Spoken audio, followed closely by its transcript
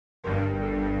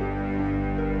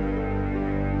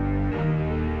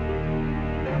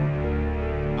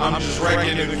I'm just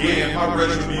wrecking again, my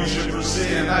retribution for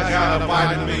sin. I gotta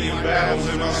fight a million battles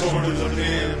and my sword is a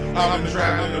pen. I've been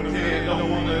trapped in a pit, don't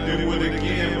wanna do it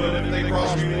again. But if they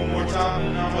cross me one more time,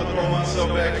 then I'ma throw myself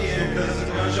back in. Cause the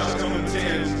gunshots come in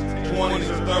 10s, 20s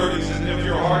or 30s. And if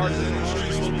your heart is in the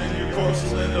streets, well then your corpse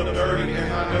will end up dirty.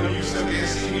 And I know you still can't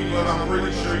see me, but I'm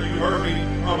pretty sure you heard me.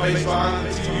 I'm based behind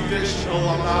the TV fictional,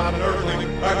 I'm not an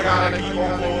earthling. I gotta keep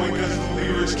on flowing cause the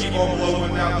lyrics keep on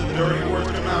blowing out. The dirty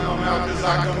words come out my mouth cause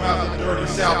I come out the dirty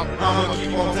south. I'ma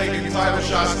keep on taking title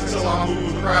shots until I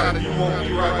move a crowd. And you won't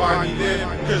be right by me then,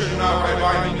 cause you're not right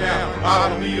by me now. I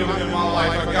don't need them in my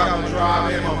life, I got my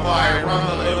drive and my fire.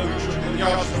 I'm the ugly truth and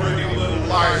y'all just pretty little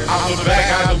liars. I'm the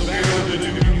back out of the field, the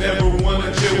dude you never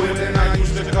wanna chill with. And I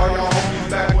used to call y'all homies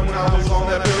back when I was on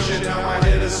that bullshit. Now my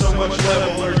head is so much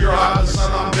leveler. You're hot, the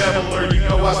son, I'm deviler. You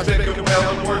know I spit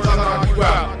compelling words, I knock you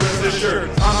out. Rest assured,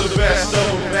 I'm the best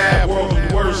of a bad world,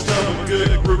 the worst of a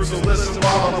good group. So listen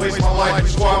while I waste my life and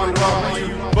squander on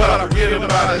you. But I forget about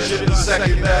that shit the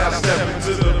second that I step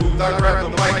into the booth. I grab the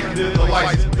mic and did the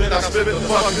lights, then I spit the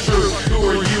fucking truth. Who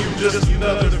are you? Just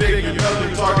another figure,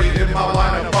 another target in my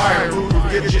line of fire. Who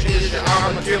get your issue?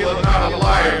 I'm a killer, not a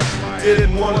liar.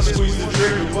 Didn't wanna squeeze the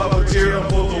trigger, but a tear to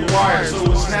pull the wire.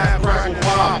 So a snap, crackle,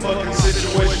 pop, fucking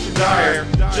situation dire.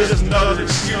 Just another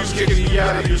excuse kicking me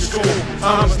out of your school.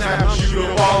 I'm a snap and shoot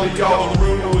up all of y'all, the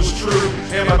rumor was true.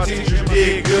 And my teacher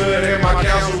did good, and my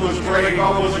counselor was brave.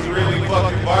 I wasn't really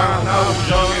fucking violent, I was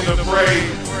young and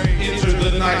afraid. Enter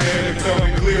the nightmare to come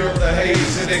and clear up the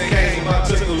haze. And it came, I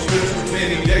took those pills for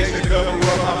many days to cover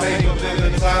up my pain. But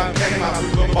then the time came, I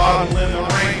threw the bottle in the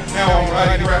rain. Now I'm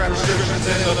writing rap prescriptions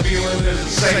and the feeling is the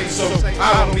same. So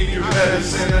I don't need your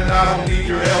medicine and I don't need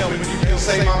your help. And you can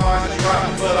say my mind is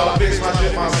rotten, but I'll fix my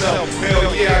shit myself.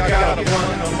 Hell yeah, I got a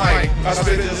blunt and a mic. I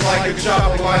spit this like a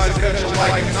chopper, lines that cut you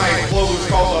like a knife. Flow is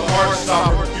called a heart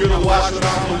stopper. You're the watcher,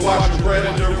 I'm the watcher,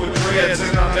 predator with dreads.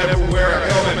 And I never wear a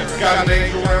helmet. Got an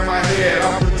angel around my head,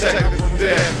 I'm protected from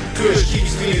death. Kush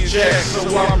keeps me in check, so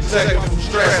I'm protected from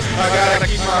stress. I gotta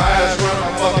keep my eyes running,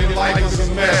 my fucking life is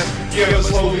a mess. Yeah, but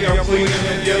slowly I'm cleaning,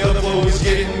 and yeah, the flow is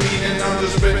getting mean. And I'm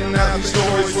just spitting out these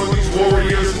stories for these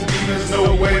warriors and demons.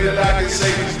 No way that I can say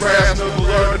these brass knuckles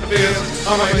are defense.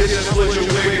 I might hit you, split your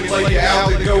wig and play you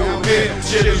out and go repent.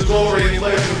 Shit is glory and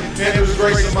legend, and there's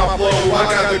grace in my flow. I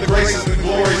got the grace and the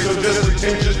glory, so just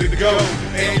attention to go.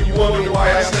 And you wonder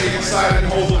why I stay inside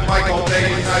and hold the mic all day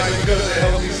and night, because it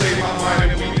helps me save my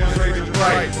mind and weakness razor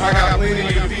bright. I got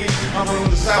plenty of beats, I'm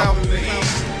from the south and the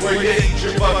east, where you eat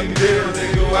your fucking dinner,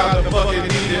 then go out to fucking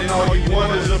eat. And all you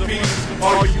want is a piece,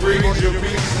 all you bring is your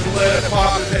beats. And let it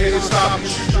pop and they don't stop and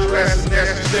shoot your ass and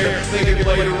that's just there. Thinking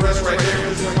lay the rest right there,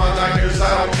 cause in my nightmares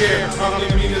I don't care. I'm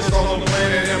the meanest on the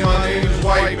planet and my name is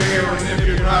White Bear. And if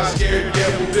you're not scared, yeah,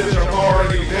 well bitch, I'm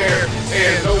already there.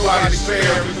 And nobody's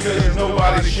fair, because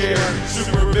nobody's sharing.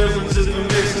 Super villains in the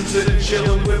mix and sitting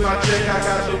chilling with my chick. I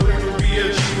got the river, be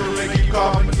a cheaper, make you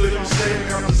cough until you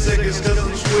sick. I'm the sickest cause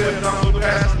I'm swift, I'm the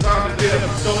past the time to dip.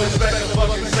 Don't expect a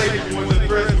fucking savior when the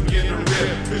threats begin to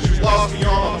rip, cause you lost me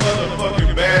on a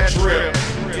motherfucking bad trip.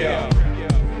 Yeah.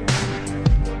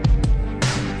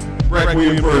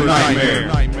 Requiem for a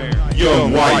nightmare,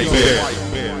 young White Bear.